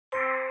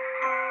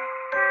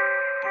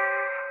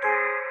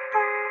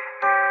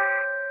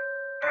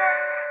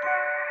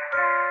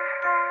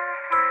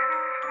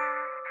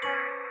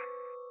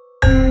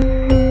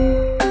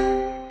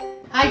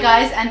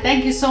guys, and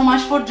thank you so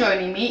much for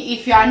joining me.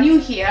 If you are new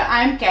here,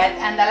 I'm Kat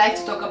and I like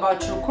to talk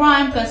about true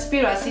crime,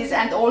 conspiracies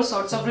and all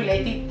sorts of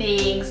related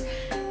things.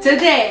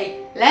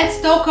 Today, let's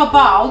talk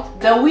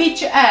about the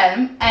Wych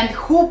Elm and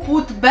who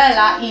put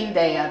Bella in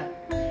there.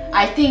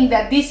 I think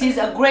that this is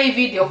a great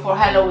video for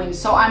Halloween,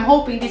 so I'm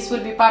hoping this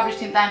will be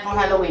published in time for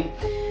Halloween.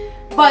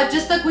 But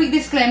just a quick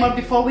disclaimer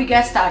before we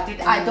get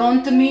started, I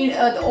don't mean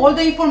all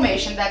the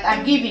information that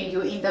I'm giving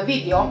you in the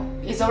video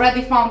is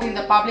already found in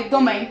the public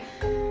domain.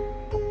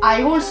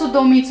 I also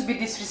don't mean to be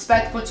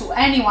disrespectful to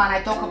anyone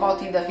I talk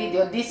about in the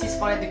video. This is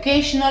for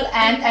educational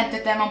and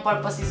entertainment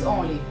purposes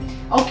only.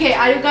 Okay,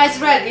 are you guys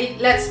ready?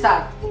 Let's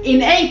start.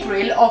 In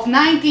April of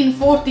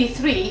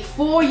 1943,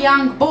 4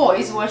 young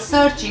boys were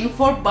searching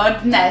for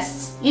bird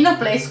nests in a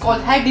place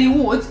called Hagley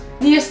Woods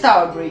near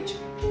Stourbridge.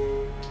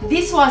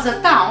 This was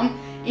a town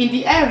in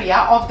the area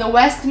of the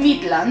West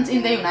Midlands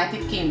in the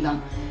United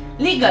Kingdom.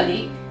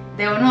 Legally,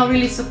 they were not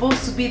really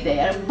supposed to be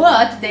there,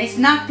 but they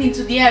snuck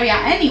into the area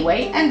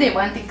anyway and they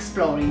went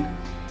exploring.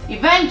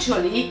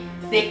 Eventually,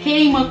 they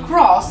came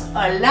across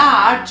a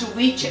large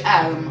wych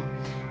elm.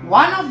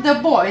 One of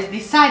the boys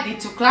decided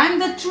to climb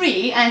the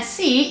tree and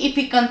see if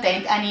it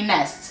contained any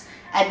nests.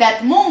 At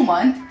that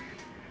moment,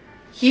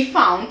 he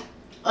found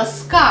a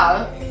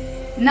skull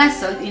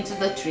nestled into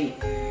the tree.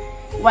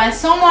 When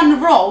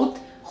someone wrote,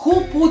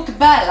 "Who put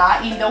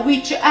Bella in the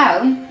wych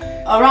elm?"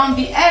 around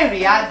the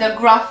area, the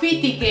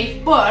graffiti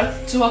gave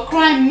birth to a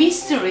crime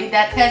mystery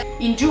that has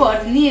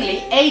endured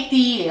nearly 80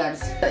 years.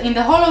 In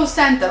the hollow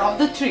center of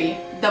the tree,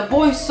 the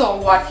boy saw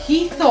what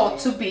he thought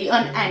to be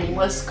an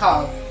animal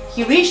skull.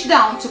 He reached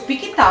down to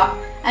pick it up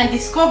and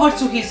discovered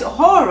to his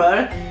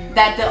horror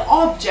that the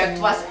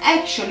object was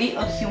actually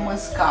a human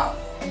skull.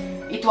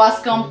 It was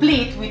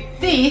complete with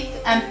teeth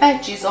and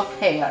patches of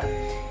hair.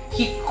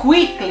 He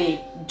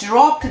quickly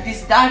dropped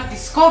this dark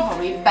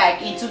discovery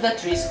back into the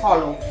tree's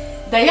hollow.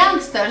 The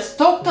youngsters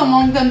talked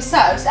among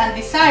themselves and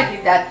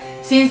decided that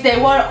since they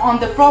were on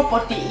the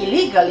property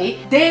illegally,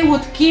 they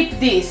would keep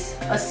this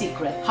a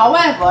secret.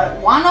 However,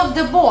 one of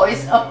the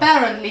boys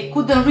apparently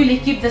couldn't really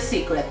keep the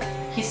secret.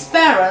 His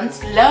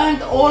parents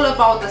learned all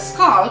about the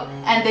skull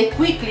and they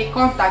quickly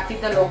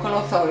contacted the local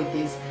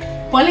authorities.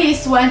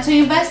 Police went to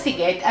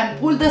investigate and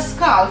pulled the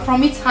skull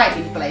from its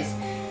hiding place.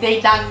 They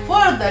dug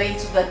further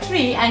into the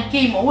tree and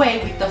came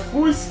away with a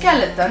full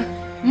skeleton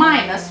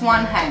minus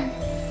one hand.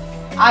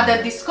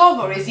 Other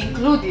discoveries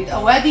included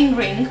a wedding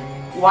ring,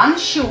 one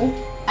shoe,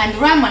 and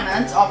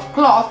remnants of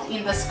cloth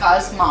in the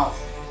skull's mouth.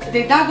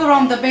 They dug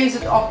around the base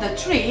of the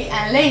tree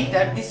and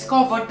later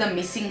discovered the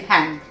missing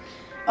hand.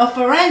 A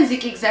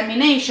forensic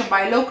examination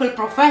by a local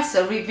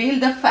professor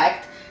revealed the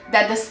fact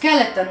that the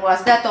skeleton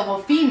was that of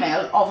a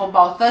female of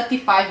about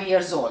 35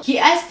 years old. He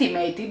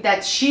estimated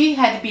that she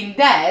had been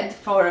dead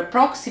for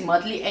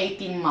approximately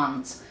 18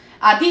 months.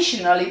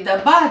 Additionally,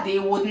 the body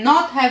would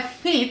not have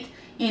fit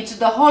into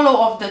the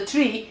hollow of the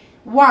tree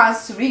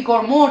once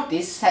rigor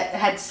mortis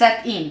had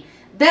set in.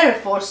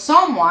 Therefore,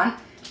 someone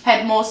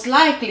had most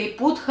likely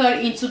put her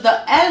into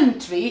the elm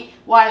tree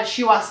while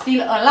she was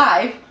still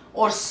alive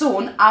or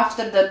soon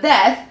after the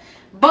death,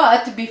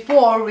 but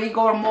before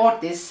rigor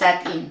mortis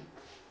set in.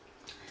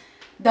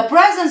 The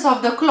presence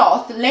of the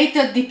cloth,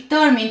 later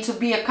determined to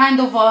be a kind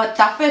of a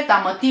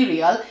taffeta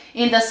material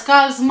in the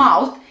skull's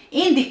mouth,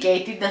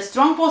 indicated the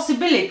strong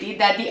possibility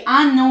that the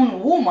unknown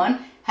woman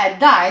had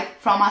died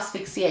from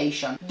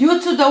asphyxiation.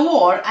 Due to the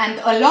war and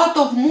a lot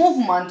of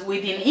movement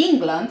within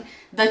England,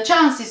 the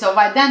chances of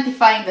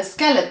identifying the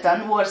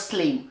skeleton were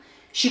slim.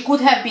 She could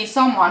have been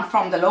someone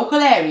from the local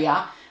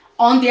area.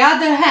 On the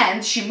other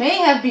hand, she may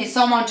have been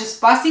someone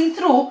just passing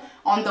through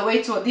on the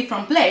way to a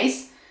different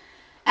place.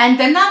 And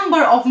the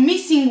number of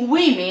missing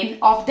women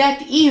of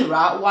that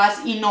era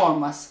was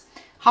enormous.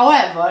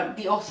 However,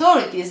 the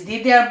authorities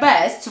did their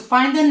best to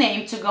find a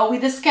name to go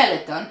with the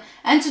skeleton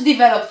and to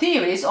develop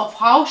theories of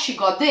how she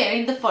got there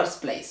in the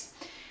first place.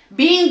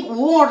 Being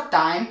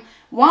wartime,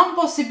 one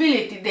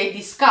possibility they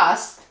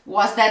discussed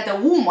was that the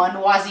woman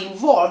was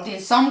involved in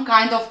some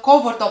kind of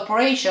covert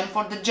operation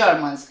for the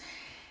Germans.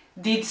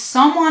 Did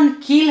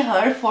someone kill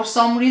her for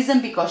some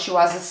reason because she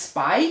was a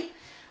spy?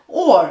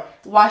 Or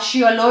was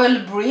she a loyal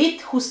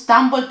Brit who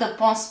stumbled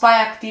upon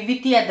spy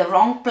activity at the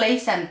wrong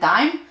place and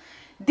time?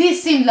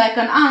 This seemed like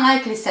an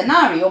unlikely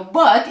scenario,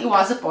 but it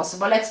was a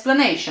possible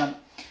explanation.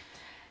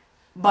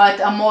 But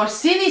a more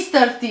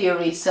sinister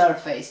theory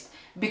surfaced.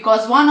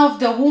 Because one of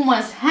the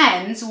woman's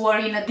hands were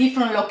in a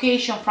different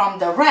location from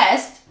the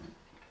rest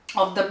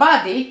of the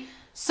body,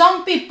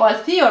 some people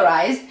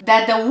theorized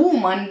that the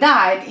woman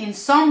died in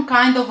some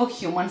kind of a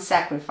human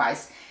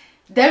sacrifice.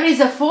 There is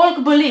a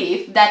folk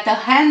belief that a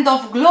hand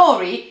of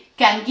glory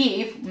can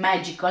give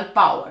magical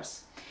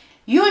powers.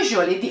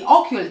 Usually, the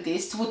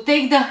occultists would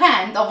take the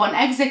hand of an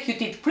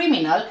executed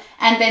criminal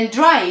and then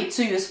dry it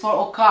to use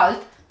for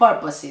occult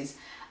purposes.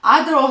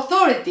 Other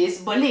authorities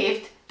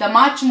believed the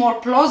much more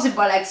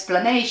plausible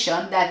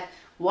explanation that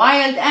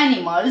wild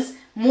animals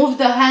moved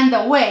the hand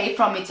away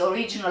from its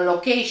original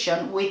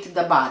location with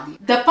the body.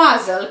 The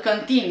puzzle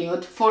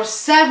continued for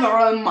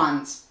several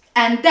months.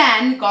 And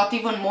then got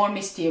even more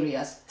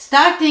mysterious.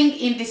 Starting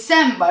in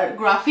December,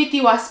 graffiti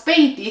was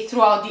painted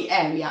throughout the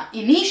area.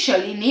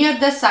 Initially, near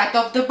the site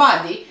of the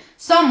body,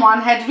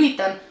 someone had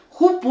written,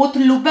 "Who put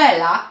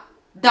Lubella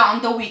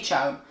down the Wych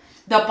Elm?"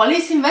 The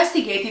police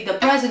investigated the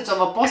presence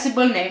of a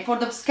possible name for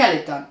the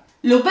skeleton.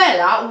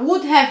 Lubella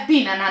would have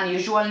been an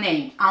unusual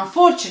name.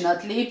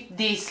 Unfortunately,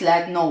 this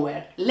led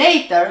nowhere.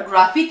 Later,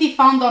 graffiti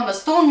found on a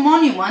stone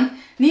monument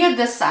near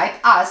the site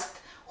asked,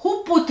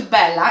 "Who put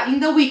Bella in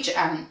the Wych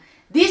Elm?"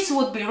 This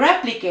would be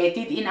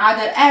replicated in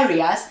other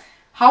areas.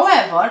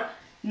 However,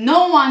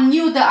 no one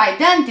knew the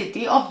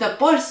identity of the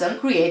person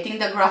creating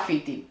the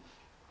graffiti.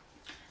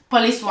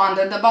 Police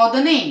wondered about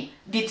the name.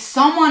 Did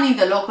someone in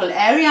the local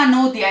area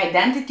know the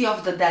identity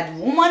of the dead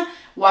woman?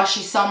 Was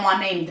she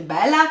someone named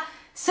Bella?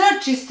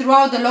 Searches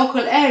throughout the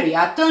local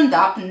area turned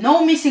up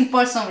no missing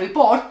person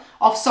report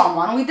of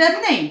someone with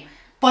that name.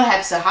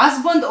 Perhaps a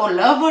husband or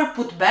lover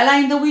put Bella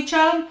in the Wych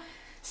Elm?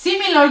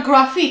 Similar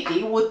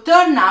graffiti would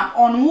turn up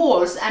on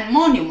walls and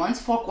monuments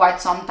for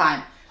quite some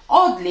time.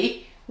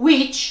 Oddly,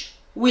 witch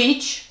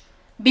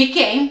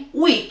became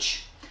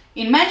witch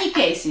in many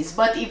cases,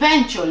 but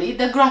eventually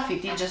the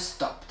graffiti just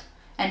stopped,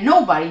 and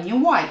nobody knew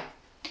why.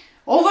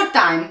 Over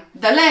time,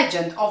 the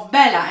legend of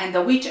Bella and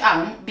the Wych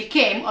Elm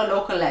became a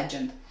local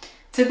legend.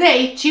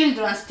 Today,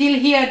 children still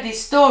hear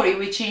this story,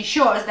 which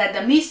ensures that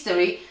the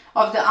mystery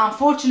of the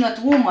unfortunate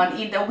woman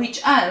in the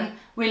Wych Elm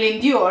will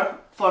endure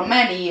for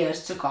many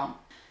years to come.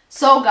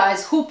 So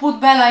guys, who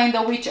put Bella in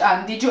the Wych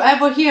Elm? Did you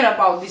ever hear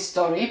about this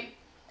story?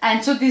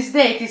 And to this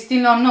day, they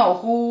still don't know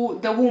who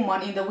the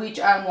woman in the Wych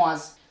Elm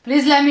was.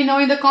 Please let me know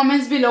in the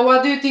comments below,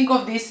 what do you think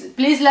of this?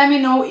 Please let me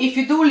know if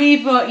you do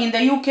live in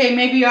the UK,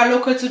 maybe you are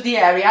local to the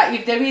area,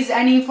 if there is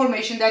any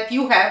information that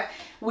you have,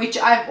 which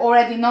I've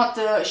already not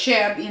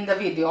shared in the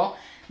video.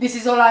 This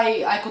is all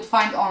I could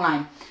find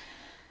online.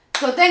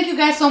 So thank you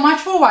guys so much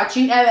for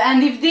watching,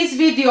 and if this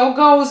video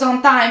goes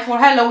on time for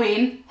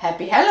Halloween,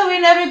 happy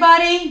Halloween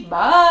everybody,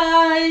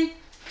 bye!